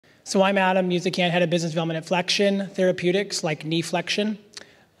So I'm Adam Muzikant, head of business development at Flexion Therapeutics, like knee flexion.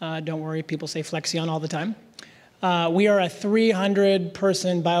 Don't worry, people say Flexion all the time. We are a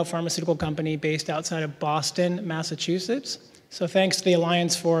 300-person biopharmaceutical company based outside of Boston, Massachusetts. So thanks to the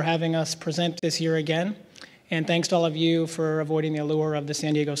Alliance for having us present this year again. And thanks to all of you for avoiding the allure of the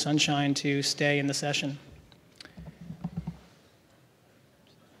San Diego sunshine to stay in the session.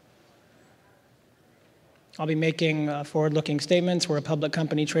 I'll be making forward-looking statements. We're a public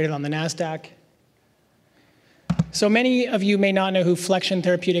company traded on the NASDAQ. So many of you may not know who Flexion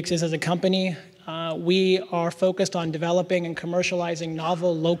Therapeutics is as a company. We are focused on developing and commercializing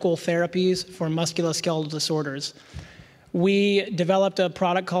novel local therapies for musculoskeletal disorders. We developed a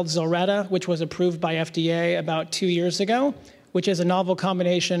product called Zilretta, which was approved by FDA about 2 years ago, which is a novel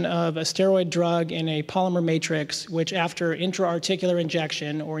combination of a steroid drug and a polymer matrix, which after intra-articular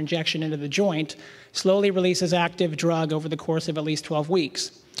injection or injection into the joint, slowly releases active drug over the course of at least 12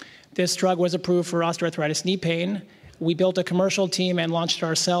 weeks. This drug was approved for osteoarthritis knee pain. We built a commercial team and launched it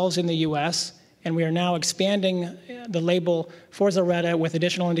ourselves in the US, and we are now expanding the label for Zilretta with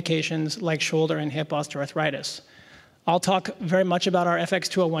additional indications like shoulder and hip osteoarthritis. I'll talk very much about our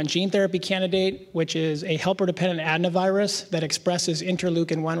FX201 gene therapy candidate, which is a helper-dependent adenovirus that expresses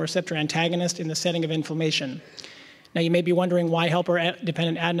interleukin-1 receptor antagonist in the setting of inflammation. Now, you may be wondering why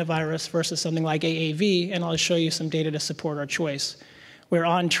helper-dependent adenovirus versus something like AAV, and I'll show you some data to support our choice. We're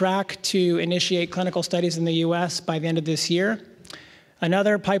on track to initiate clinical studies in the US by the end of this year.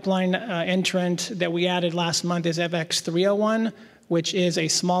 Another pipeline entrant that we added last month is FX301, which is a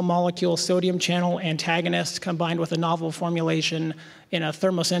small molecule sodium channel antagonist combined with a novel formulation in a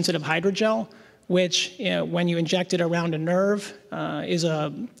thermosensitive hydrogel, which, when you inject it around a nerve, is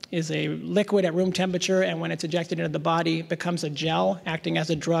a liquid at room temperature, and when it's injected into the body, becomes a gel, acting as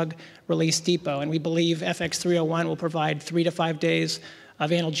a drug release depot. And we believe FX301 will provide 3 to 5 days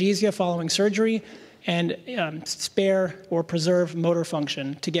of analgesia following surgery and spare or preserve motor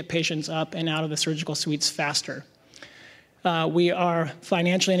function to get patients up and out of the surgical suites faster. We are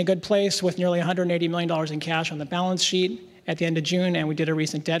financially in a good place with nearly $180 million in cash on the balance sheet at the end of June, and we did a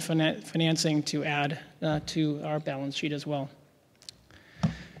recent debt financing to add to our balance sheet as well.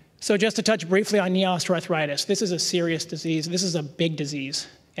 So just to touch briefly on knee osteoarthritis, this is a serious disease. This is a big disease.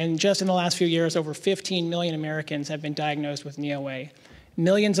 And just in the last few years, over 15 million Americans have been diagnosed with knee OA.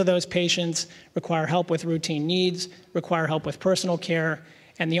 Millions of those patients require help with routine needs, require help with personal care,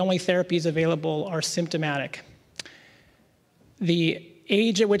 and the only therapies available are symptomatic. The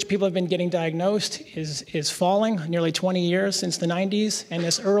age at which people have been getting diagnosed is falling, nearly 20 years since the 90s, and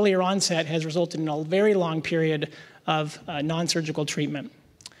this earlier onset has resulted in a very long period of non-surgical treatment.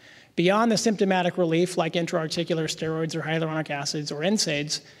 Beyond the symptomatic relief, like intra-articular steroids or hyaluronic acids or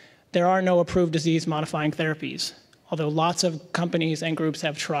NSAIDs, there are no approved disease-modifying therapies, although lots of companies and groups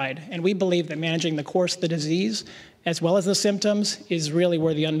have tried. And we believe that managing the course of the disease, as well as the symptoms, is really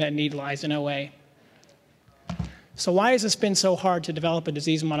where the unmet need lies in OA. So why has this been so hard to develop a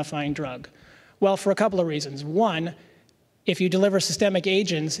disease-modifying drug? Well, for a couple of reasons. One, if you deliver systemic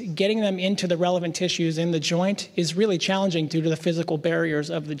agents, getting them into the relevant tissues in the joint is really challenging due to the physical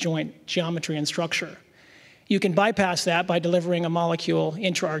barriers of the joint geometry and structure. You can bypass that by delivering a molecule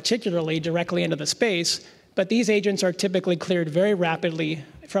intra-articularly directly into the space, but these agents are typically cleared very rapidly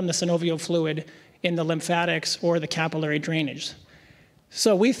from the synovial fluid in the lymphatics or the capillary drainage.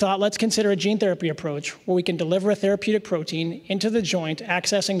 So we thought, let's consider a gene therapy approach where we can deliver a therapeutic protein into the joint,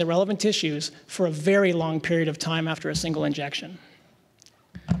 accessing the relevant tissues for a very long period of time after a single injection.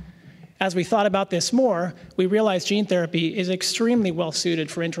 As we thought about this more, we realized gene therapy is extremely well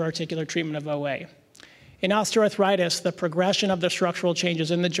suited for intra-articular treatment of OA. In osteoarthritis, the progression of the structural changes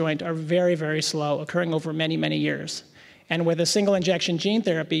in the joint are very, very slow, occurring over many, many years. And with a single injection gene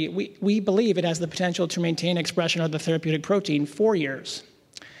therapy, we believe it has the potential to maintain expression of the therapeutic protein for years.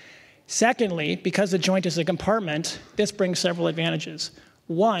 Secondly, because the joint is a compartment, this brings several advantages.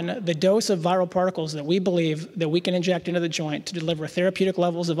 One, the dose of viral particles that we believe that we can inject into the joint to deliver therapeutic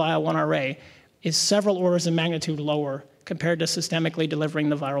levels of IL-1RA is several orders of magnitude lower compared to systemically delivering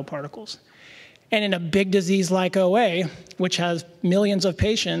the viral particles. And in a big disease like OA, which has millions of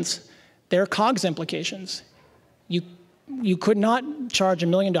patients, there are COGS implications. You could not charge $1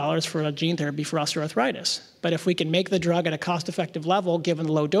 million for a gene therapy for osteoarthritis. But if we can make the drug at a cost-effective level, given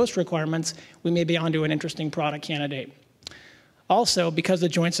the low dose requirements, we may be onto an interesting product candidate. Also, because the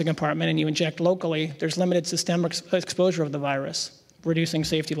joint's a compartment and you inject locally, there's limited systemic exposure of the virus, reducing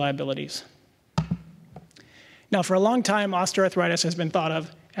safety liabilities. Now, for a long time, osteoarthritis has been thought of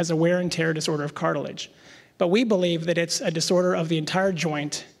as a wear and tear disorder of cartilage. But we believe that it's a disorder of the entire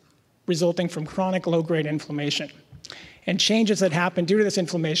joint resulting from chronic low-grade inflammation. And changes that happen due to this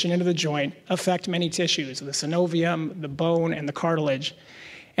inflammation into the joint affect many tissues, the synovium, the bone, and the cartilage.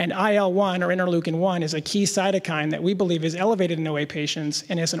 And IL-1, or interleukin-1, is a key cytokine that we believe is elevated in OA patients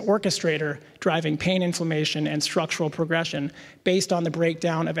and is an orchestrator driving pain, inflammation, and structural progression based on the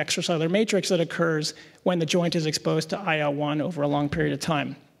breakdown of extracellular matrix that occurs when the joint is exposed to IL-1 over a long period of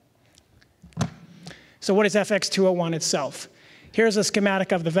time. So what is FX201 itself? Here's a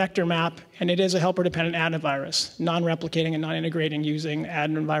schematic of the vector map, and it is a helper-dependent adenovirus, non-replicating and non-integrating using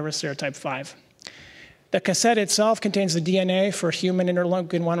adenovirus serotype 5. The cassette itself contains the DNA for human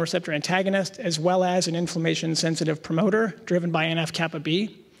interleukin-1 receptor antagonist, as well as an inflammation-sensitive promoter driven by NF-kappa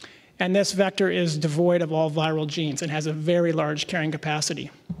B. And this vector is devoid of all viral genes and has a very large carrying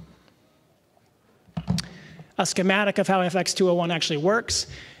capacity. A schematic of how FX201 actually works.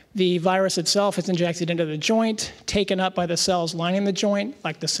 The virus itself is injected into the joint, taken up by the cells lining the joint,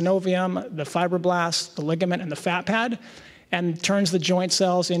 like the synovium, the fibroblasts, the ligament, and the fat pad, and turns the joint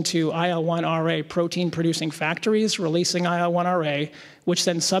cells into IL-1RA protein-producing factories, releasing IL-1RA, which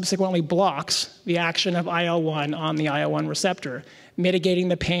then subsequently blocks the action of IL-1 on the IL-1 receptor, mitigating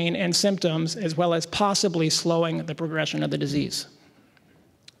the pain and symptoms, as well as possibly slowing the progression of the disease.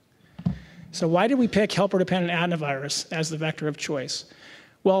 So why did we pick helper-dependent adenovirus as the vector of choice?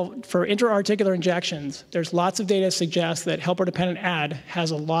 Well, for intra-articular injections, there's lots of data to suggest that helper-dependent ad has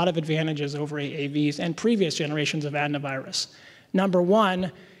a lot of advantages over AAVs and previous generations of adenovirus. Number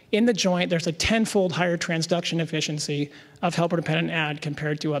one, in the joint, there's a 10-fold higher transduction efficiency of helper-dependent ad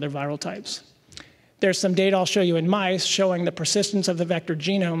compared to other viral types. There's some data I'll show you in mice showing the persistence of the vector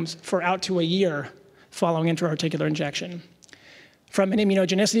genomes for out to a year following intra-articular injection. From an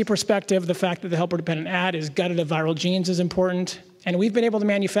immunogenicity perspective, the fact that the helper-dependent ad is gutted of viral genes is important. And we've been able to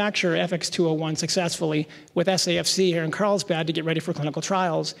manufacture FX201 successfully with SAFC here in Carlsbad to get ready for clinical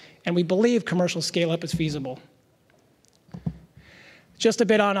trials, and we believe commercial scale-up is feasible. Just a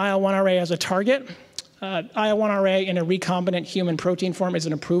bit on IL-1RA as a target. IL-1RA in a recombinant human protein form is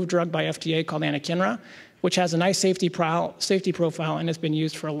an approved drug by FDA called anakinra, which has a nice safety profile and has been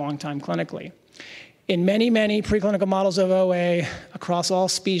used for a long time clinically. In many, many preclinical models of OA across all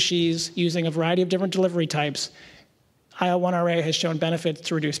species using a variety of different delivery types, IL-1RA has shown benefits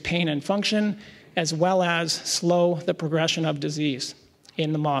to reduce pain and function, as well as slow the progression of disease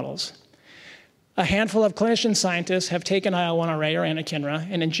in the models. A handful of clinician scientists have taken IL-1RA or anakinra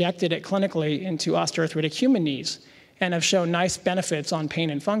and injected it clinically into osteoarthritic human knees and have shown nice benefits on pain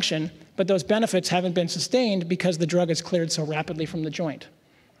and function, but those benefits haven't been sustained because the drug is cleared so rapidly from the joint.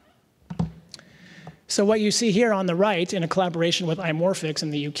 So what you see here on the right, in a collaboration with iMorphix in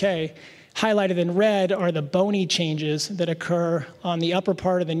the UK, highlighted in red are the bony changes that occur on the upper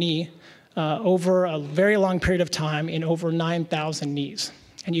part of the knee over a very long period of time in over 9,000 knees.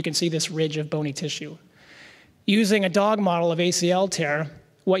 And you can see this ridge of bony tissue. Using a dog model of ACL tear,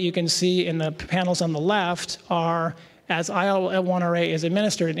 what you can see in the panels on the left are, as IL-1RA is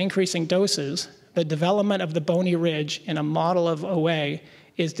administered at increasing doses, the development of the bony ridge in a model of OA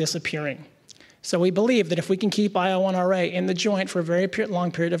is disappearing. So we believe that if we can keep IL-1RA in the joint for a very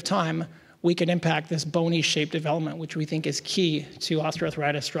long period of time, we can impact this bony shape development, which we think is key to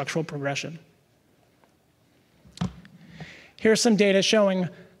osteoarthritis structural progression. Here's some data showing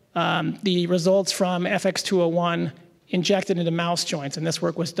the results from FX201 injected into mouse joints, and this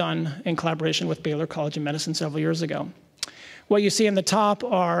work was done in collaboration with Baylor College of Medicine several years ago. What you see in the top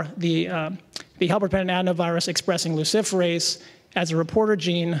are the helper-dependent adenovirus expressing luciferase as a reporter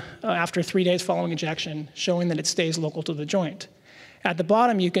gene after 3 days following injection, showing that it stays local to the joint. At the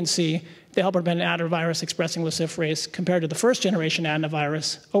bottom, you can see the helper-dependent adenovirus expressing luciferase compared to the first-generation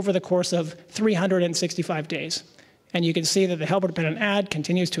adenovirus over the course of 365 days. And you can see that the helper-dependent ad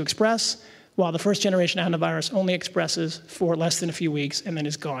continues to express, while the first-generation adenovirus only expresses for less than a few weeks and then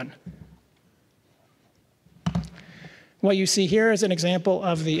is gone. What you see here is an example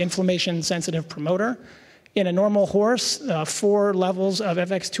of the inflammation-sensitive promoter. In a normal horse, 4 levels of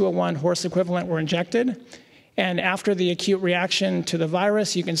FX201 horse equivalent were injected. And after the acute reaction to the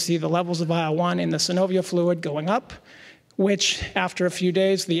virus, you can see the levels of IL-1 in the synovial fluid going up, which after a few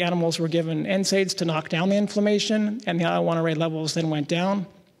days, the animals were given NSAIDs to knock down the inflammation, and the IL-1RA levels then went down.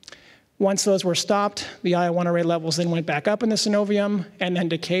 Once those were stopped, the IL-1RA levels then went back up in the synovium and then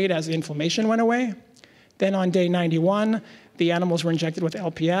decayed as the inflammation went away. Then on day 91, the animals were injected with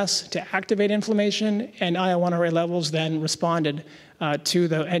LPS to activate inflammation, and IL-1RA levels then responded to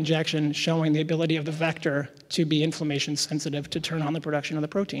the injection, showing the ability of the vector to be inflammation sensitive to turn on the production of the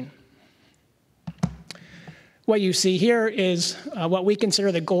protein. What you see here is what we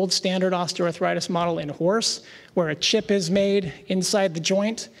consider the gold standard osteoarthritis model in horse, where a chip is made inside the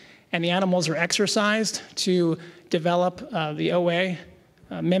joint, and the animals are exercised to develop the OA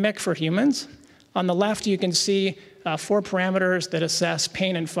mimic for humans. On the left, you can see 4 parameters that assess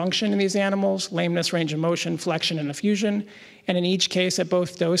pain and function in these animals: lameness, range of motion, flexion, and effusion. And in each case, at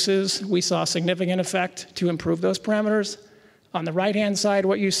both doses, we saw a significant effect to improve those parameters. On the right-hand side,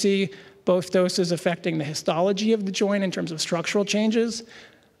 what you see, both doses affecting the histology of the joint in terms of structural changes,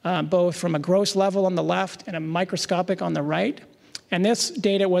 both from a gross level on the left and a microscopic on the right. And this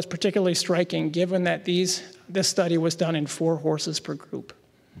data was particularly striking given that this study was done in 4 horses per group.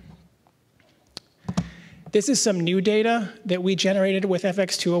 This is some new data that we generated with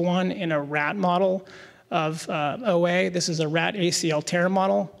FX201 in a rat model of OA. This is a rat ACL tear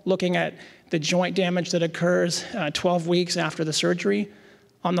model looking at the joint damage that occurs 12 weeks after the surgery.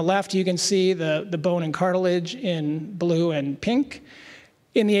 On the left, you can see the bone and cartilage in blue and pink.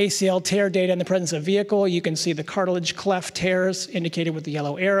 In the ACL tear data in the presence of vehicle, you can see the cartilage cleft tears indicated with the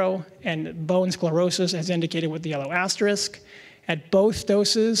yellow arrow, and bone sclerosis as indicated with the yellow asterisk. At both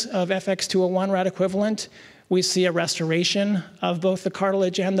doses of FX201 rat equivalent, we see a restoration of both the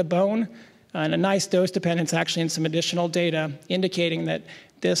cartilage and the bone, and a nice dose dependence actually in some additional data indicating that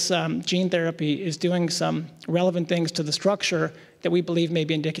this gene therapy is doing some relevant things to the structure that we believe may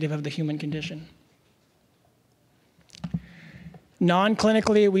be indicative of the human condition.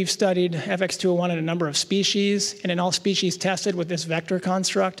 Non-clinically, we've studied FX201 in a number of species, and in all species tested with this vector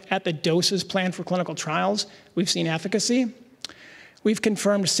construct at the doses planned for clinical trials, we've seen efficacy. We've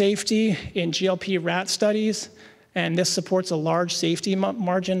confirmed safety in GLP rat studies, and this supports a large safety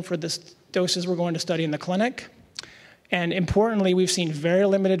margin for the doses we're going to study in the clinic. And importantly, we've seen very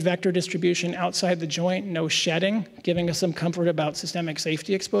limited vector distribution outside the joint, no shedding, giving us some comfort about systemic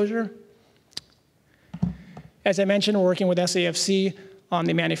safety exposure. As I mentioned, we're working with SAFC on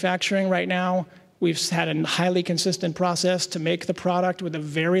the manufacturing right now. We've had a highly consistent process to make the product with a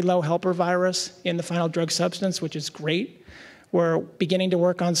very low helper virus in the final drug substance, which is great. We're beginning to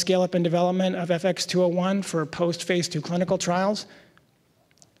work on scale-up and development of FX201 for post-phase 2 clinical trials.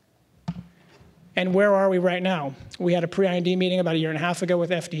 And where are we right now? We had a pre-IND meeting about 1.5 years ago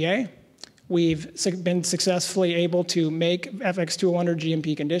with FDA. We've been successfully able to make FX201 under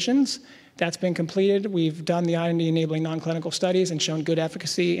GMP conditions. That's been completed. We've done the IND-enabling non-clinical studies and shown good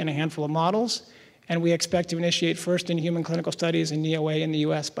efficacy in a handful of models. And we expect to initiate first-in-human clinical studies in NEOA in the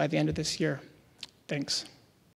US by the end of this year. Thanks.